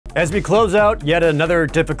As we close out yet another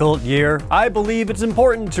difficult year, I believe it's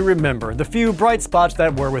important to remember the few bright spots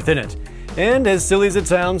that were within it. And as silly as it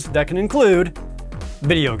sounds, that can include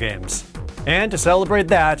video games. And to celebrate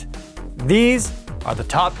that, these are the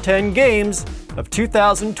top 10 games of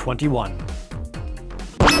 2021.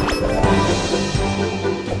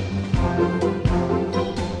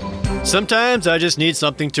 Sometimes I just need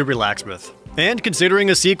something to relax with. And considering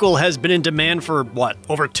a sequel has been in demand for,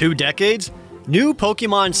 over 2 decades? New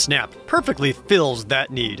Pokemon Snap perfectly fills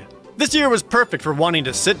that need. This year was perfect for wanting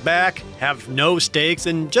to sit back, have no stakes,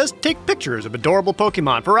 and just take pictures of adorable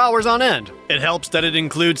Pokemon for hours on end. It helps that it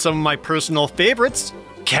includes some of my personal favorites: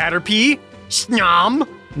 Caterpie, Snom.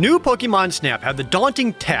 New Pokemon Snap had the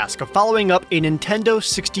daunting task of following up a Nintendo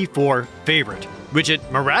 64 favorite, which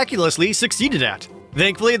it miraculously succeeded at.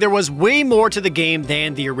 Thankfully, there was way more to the game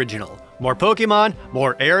than the original. More Pokemon,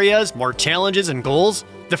 more areas, more challenges and goals.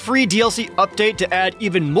 The free DLC update to add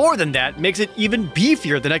even more than that makes it even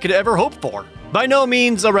beefier than I could ever hope for. By no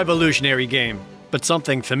means a revolutionary game, but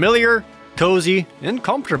something familiar, cozy, and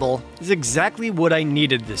comfortable is exactly what I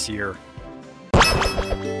needed this year.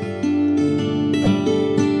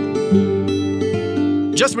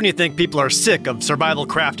 Just when you think people are sick of survival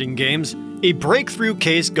crafting games, a breakthrough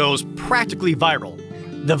case goes practically viral.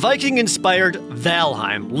 The Viking-inspired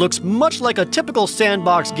Valheim looks much like a typical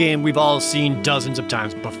sandbox game we've all seen dozens of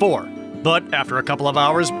times before. But after a couple of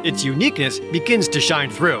hours, its uniqueness begins to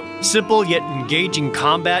shine through. Simple yet engaging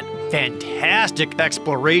combat, fantastic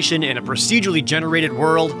exploration in a procedurally generated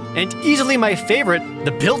world, and easily my favorite,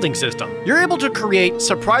 the building system. You're able to create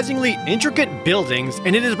surprisingly intricate buildings,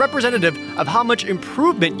 and it is representative of how much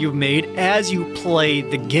improvement you've made as you play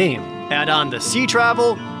the game. Add on the sea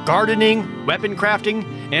travel, gardening, weapon crafting,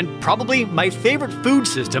 and probably my favorite food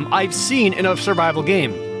system I've seen in a survival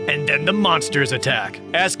game. And then the monsters attack.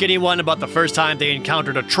 Ask anyone about the first time they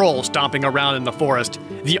encountered a troll stomping around in the forest,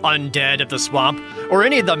 the undead of the swamp, or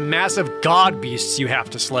any of the massive god beasts you have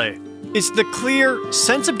to slay. It's the clear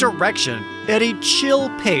sense of direction at a chill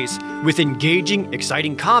pace with engaging,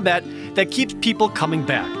 exciting combat that keeps people coming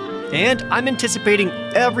back. And I'm anticipating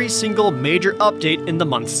every single major update in the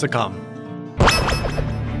months to come.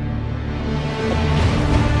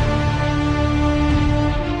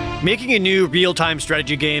 Making a new real-time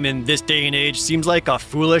strategy game in this day and age seems like a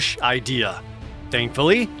foolish idea.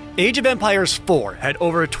 Thankfully, Age of Empires 4 had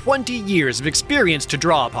over 20 years of experience to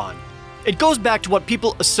draw upon. It goes back to what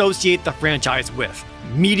people associate the franchise with: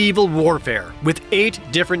 medieval warfare, with 8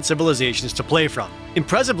 different civilizations to play from.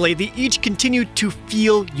 Impressively, they each continue to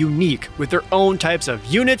feel unique with their own types of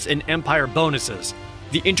units and empire bonuses.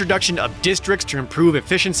 The introduction of districts to improve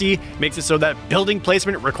efficiency makes it so that building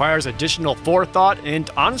placement requires additional forethought and,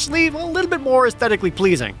 honestly, a little bit more aesthetically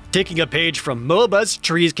pleasing. Taking a page from MOBAs,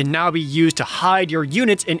 trees can now be used to hide your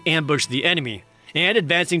units and ambush the enemy. And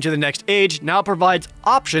advancing to the next age now provides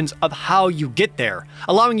options of how you get there,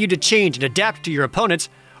 allowing you to change and adapt to your opponents,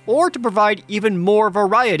 or to provide even more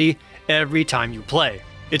variety every time you play.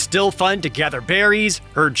 It's still fun to gather berries,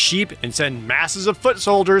 herd sheep, and send masses of foot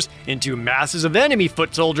soldiers into masses of enemy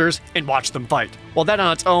foot soldiers and watch them fight. While that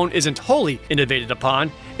on its own isn't wholly innovated upon,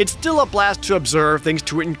 it's still a blast to observe thanks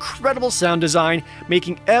to incredible sound design,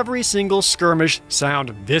 making every single skirmish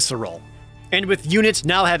sound visceral. And with units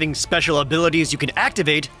now having special abilities you can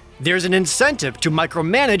activate, there's an incentive to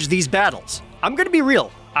micromanage these battles. I'm gonna be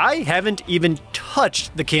real, I haven't even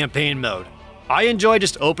touched the campaign mode. I enjoy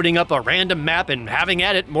just opening up a random map and having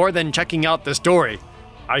at it more than checking out the story.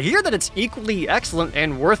 I hear that it's equally excellent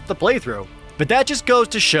and worth the playthrough. But that just goes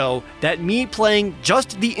to show that me playing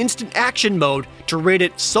just the instant action mode to rate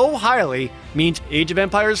it so highly means Age of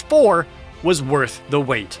Empires 4 was worth the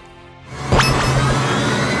wait.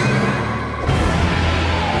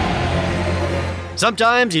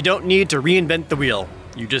 Sometimes you don't need to reinvent the wheel.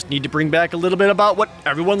 You just need to bring back a little bit about what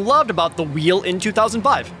everyone loved about the wheel in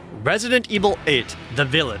 2005. Resident Evil 8, The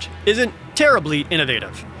Village, isn't terribly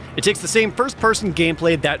innovative. It takes the same first-person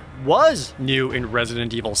gameplay that was new in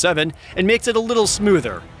Resident Evil 7 and makes it a little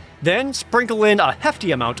smoother. Then sprinkle in a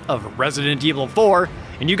hefty amount of Resident Evil 4,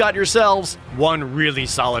 and you got yourselves one really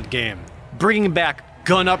solid game. Bringing back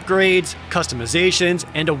gun upgrades, customizations,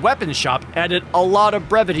 and a weapons shop added a lot of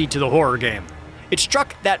brevity to the horror game. It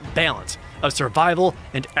struck that balance of survival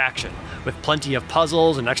and action, with plenty of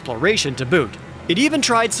puzzles and exploration to boot. It even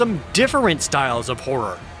tried some different styles of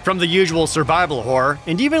horror, from the usual survival horror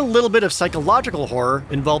and even a little bit of psychological horror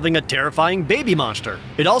involving a terrifying baby monster.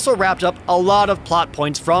 It also wrapped up a lot of plot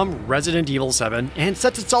points from Resident Evil 7 and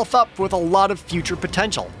sets itself up with a lot of future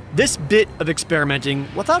potential. This bit of experimenting,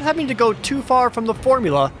 without having to go too far from the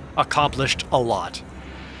formula, accomplished a lot.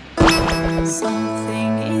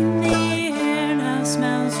 Something in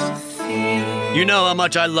You know how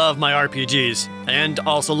much I love my RPGs, and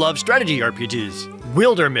also love strategy RPGs.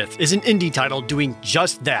 Wildermyth is an indie title doing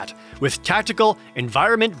just that, with tactical,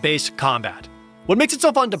 environment-based combat. What makes it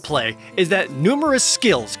so fun to play is that numerous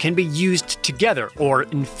skills can be used together or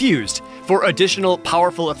infused for additional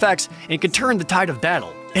powerful effects and can turn the tide of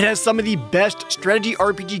battle. It has some of the best strategy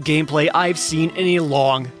RPG gameplay I've seen in a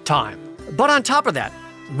long time. But on top of that,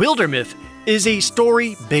 Wildermyth is a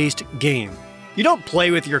story-based game. You don't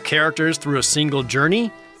play with your characters through a single journey,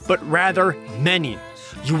 but rather many.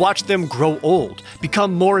 You watch them grow old,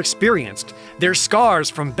 become more experienced. Their scars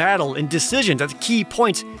from battle and decisions at key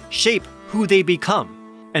points shape who they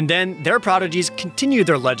become. And then their prodigies continue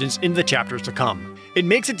their legends in the chapters to come. It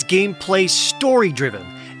makes its gameplay story-driven,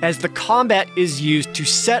 as the combat is used to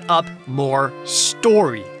set up more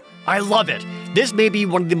story. I love it! This may be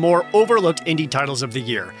one of the more overlooked indie titles of the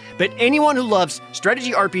year, but anyone who loves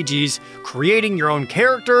strategy RPGs, creating your own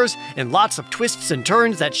characters, and lots of twists and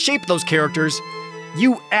turns that shape those characters,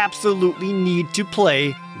 you absolutely need to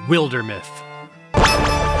play Wildermyth.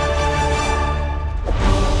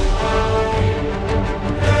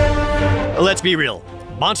 Let's be real,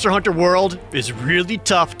 Monster Hunter World is really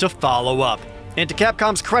tough to follow up, and to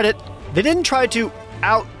Capcom's credit, they didn't try to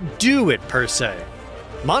outdo it per se.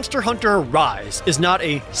 Monster Hunter Rise is not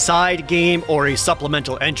a side game or a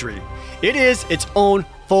supplemental entry. It is its own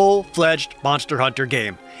full-fledged Monster Hunter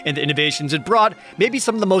game, and the innovations it brought may be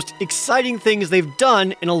some of the most exciting things they've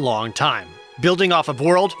done in a long time. Building off of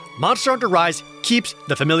World, Monster Hunter Rise keeps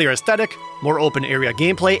the familiar aesthetic, more open area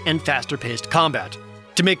gameplay, and faster-paced combat.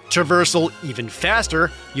 To make traversal even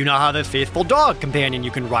faster, you now have a faithful dog companion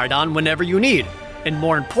you can ride on whenever you need, and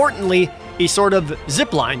more importantly, a sort of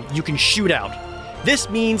zipline you can shoot out.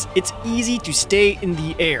 This means it's easy to stay in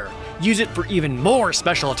the air, use it for even more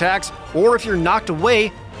special attacks, or if you're knocked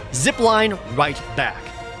away, zipline right back.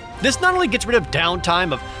 This not only gets rid of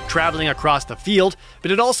downtime of traveling across the field,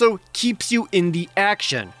 but it also keeps you in the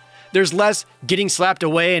action. There's less getting slapped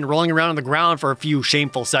away and rolling around on the ground for a few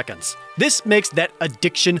shameful seconds. This makes that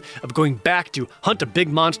addiction of going back to hunt a big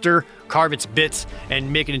monster, carve its bits,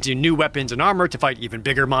 and make it into new weapons and armor to fight even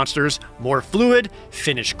bigger monsters more fluid,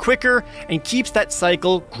 finish quicker, and keeps that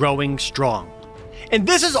cycle growing strong. And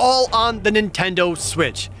this is all on the Nintendo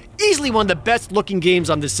Switch. Easily one of the best looking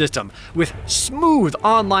games on the system, with smooth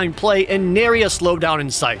online play and nary a slowdown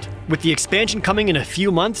in sight. With the expansion coming in a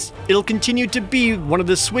few months, it'll continue to be one of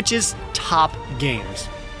the Switch's top games.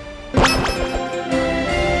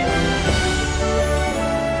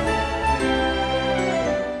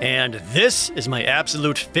 And this is my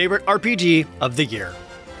absolute favorite RPG of the year.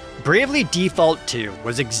 Bravely Default 2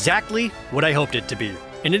 was exactly what I hoped it to be,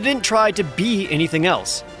 and it didn't try to be anything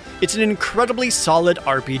else. It's an incredibly solid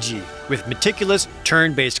RPG, with meticulous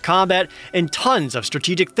turn-based combat and tons of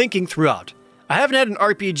strategic thinking throughout. I haven't had an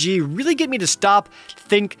RPG really get me to stop,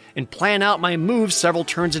 think, and plan out my moves several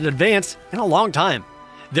turns in advance in a long time.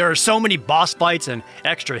 There are so many boss fights and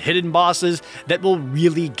extra hidden bosses that will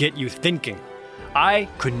really get you thinking. I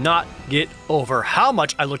could not get over how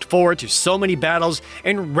much I looked forward to so many battles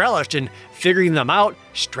and relished in figuring them out,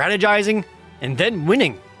 strategizing, and then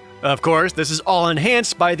winning. Of course, this is all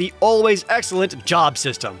enhanced by the always excellent job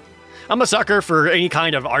system. I'm a sucker for any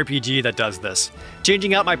kind of RPG that does this.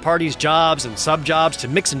 Changing out my party's jobs and sub-jobs to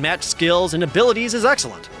mix and match skills and abilities is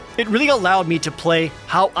excellent. It really allowed me to play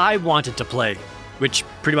how I wanted to play, which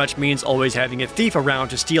pretty much means always having a thief around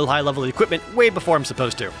to steal high-level equipment way before I'm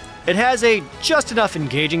supposed to. It has a just enough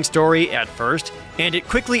engaging story at first, and it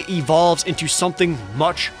quickly evolves into something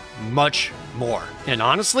much, much more. And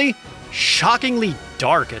honestly, shockingly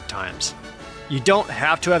dark at times. You don't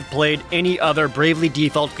have to have played any other Bravely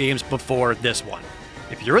Default games before this one.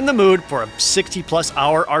 If you're in the mood for a 60+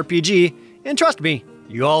 hour RPG, and trust me,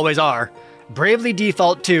 you always are, Bravely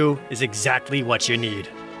Default 2 is exactly what you need.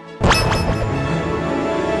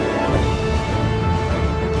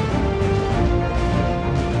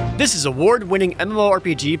 This is award-winning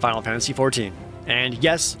MMORPG Final Fantasy XIV. And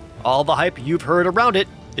yes, all the hype you've heard around it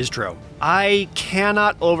is true. I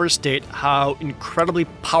cannot overstate how incredibly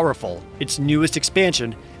powerful its newest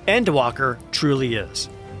expansion, Endwalker, truly is.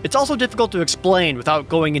 It's also difficult to explain without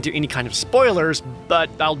going into any kind of spoilers, but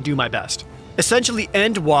I'll do my best. Essentially,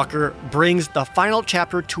 Endwalker brings the final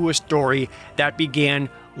chapter to a story that began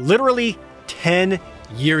literally 10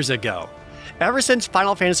 years ago. Ever since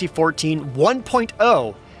Final Fantasy XIV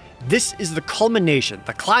 1.0, this is the culmination,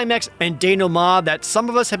 the climax, and denouement that some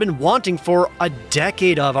of us have been wanting for a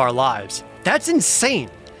decade of our lives. That's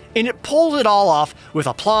insane! And it pulls it all off with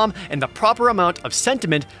aplomb and the proper amount of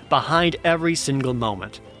sentiment behind every single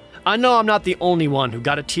moment. I know I'm not the only one who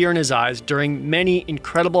got a tear in his eyes during many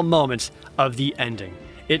incredible moments of the ending.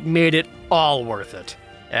 It made it all worth it.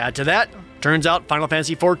 Add to that, turns out Final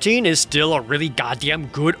Fantasy XIV is still a really goddamn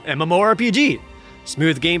good MMORPG.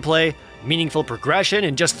 Smooth gameplay, meaningful progression,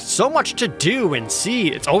 and just so much to do and see,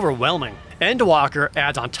 it's overwhelming. Endwalker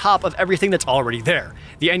adds on top of everything that's already there.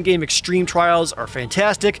 The endgame extreme trials are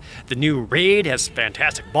fantastic, the new raid has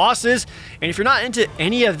fantastic bosses, and if you're not into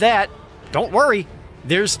any of that, don't worry.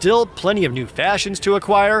 There's still plenty of new fashions to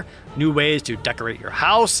acquire, new ways to decorate your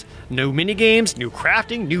house, new minigames, new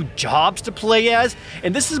crafting, new jobs to play as,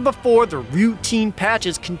 and this is before the routine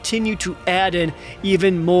patches continue to add in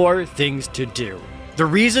even more things to do. The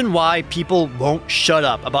reason why people won't shut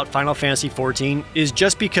up about Final Fantasy XIV is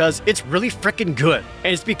just because it's really freaking good,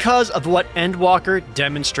 and it's because of what Endwalker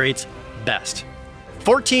demonstrates best.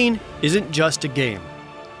 14 isn't just a game,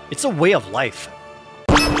 it's a way of life.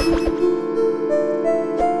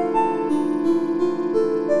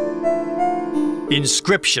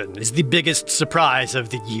 Inscription is the biggest surprise of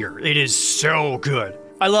the year. It is so good.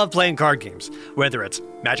 I love playing card games, whether it's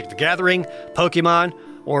Magic the Gathering, Pokemon,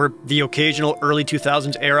 or the occasional early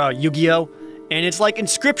 2000s era Yu-Gi-Oh! And it's like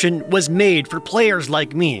Inscription was made for players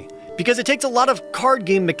like me, because it takes a lot of card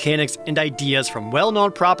game mechanics and ideas from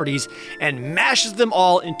well-known properties and mashes them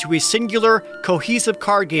all into a singular, cohesive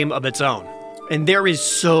card game of its own. And there is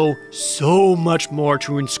so much more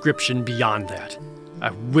to Inscription beyond that. I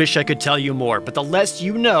wish I could tell you more, but the less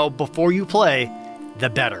you know before you play, the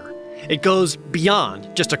better. It goes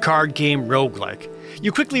beyond just a card game roguelike.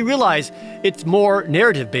 You quickly realize it's more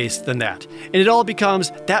narrative-based than that, and it all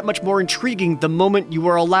becomes that much more intriguing the moment you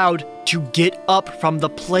are allowed to get up from the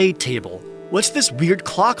play table. What's this weird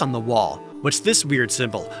clock on the wall? What's this weird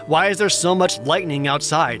symbol? Why is there so much lightning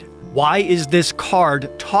outside? Why is this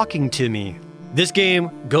card talking to me? This game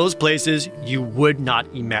goes places you would not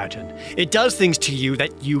imagine. It does things to you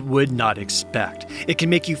that you would not expect. It can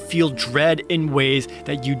make you feel dread in ways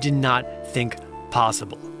that you did not think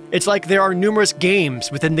possible. It's like there are numerous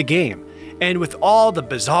games within the game, and with all the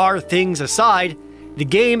bizarre things aside, the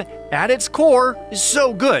game at its core is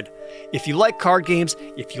so good. If you like card games,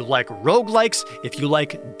 if you like roguelikes, if you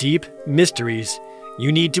like deep mysteries,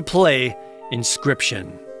 you need to play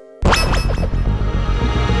Inscription.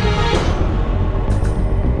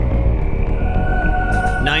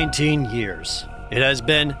 19 years. It has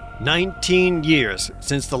been 19 years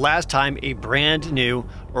since the last time a brand new,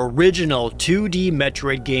 original 2D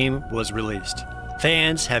Metroid game was released.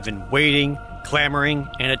 Fans have been waiting, clamoring,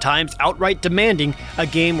 and at times outright demanding a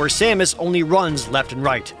game where Samus only runs left and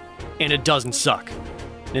right, and it doesn't suck.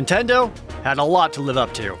 Nintendo had a lot to live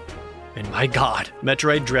up to, and my god,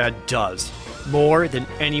 Metroid Dread does, more than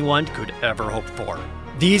anyone could ever hope for.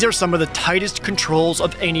 These are some of the tightest controls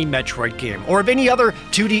of any Metroid game, or of any other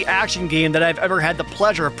 2D action game that I've ever had the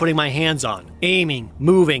pleasure of putting my hands on. Aiming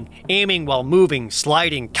while moving,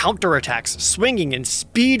 sliding, counterattacks, swinging, and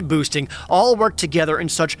speed boosting all work together in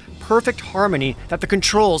such perfect harmony that the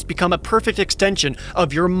controls become a perfect extension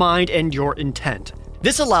of your mind and your intent.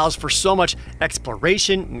 This allows for so much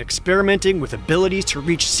exploration and experimenting with abilities to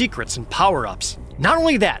reach secrets and power-ups. Not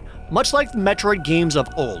only that, much like the Metroid games of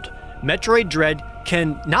old, Metroid Dread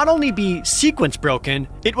can not only be sequence broken,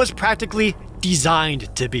 it was practically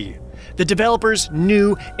designed to be. The developers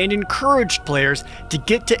knew and encouraged players to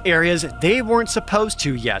get to areas they weren't supposed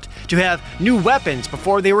to yet, to have new weapons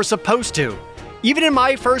before they were supposed to. Even in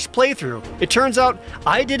my first playthrough, it turns out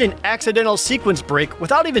I did an accidental sequence break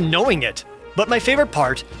without even knowing it. But my favorite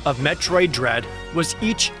part of Metroid Dread was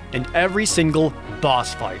each and every single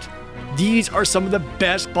boss fight. These are some of the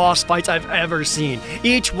best boss fights I've ever seen.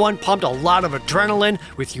 Each one pumped a lot of adrenaline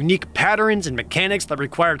with unique patterns and mechanics that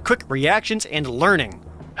required quick reactions and learning.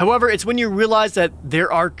 However, it's when you realize that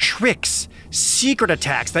there are tricks, secret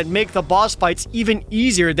attacks that make the boss fights even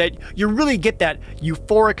easier that you really get that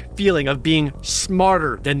euphoric feeling of being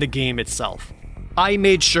smarter than the game itself. I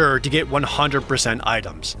made sure to get 100%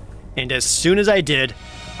 items, and as soon as I did,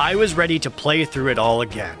 I was ready to play through it all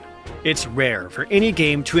again. It's rare for any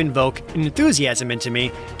game to invoke enthusiasm into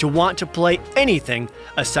me to want to play anything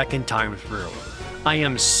a second time through. I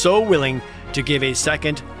am so willing to give a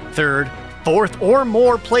second, third, fourth, or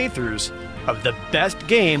more playthroughs of the best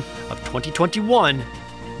game of 2021,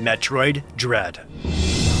 Metroid Dread.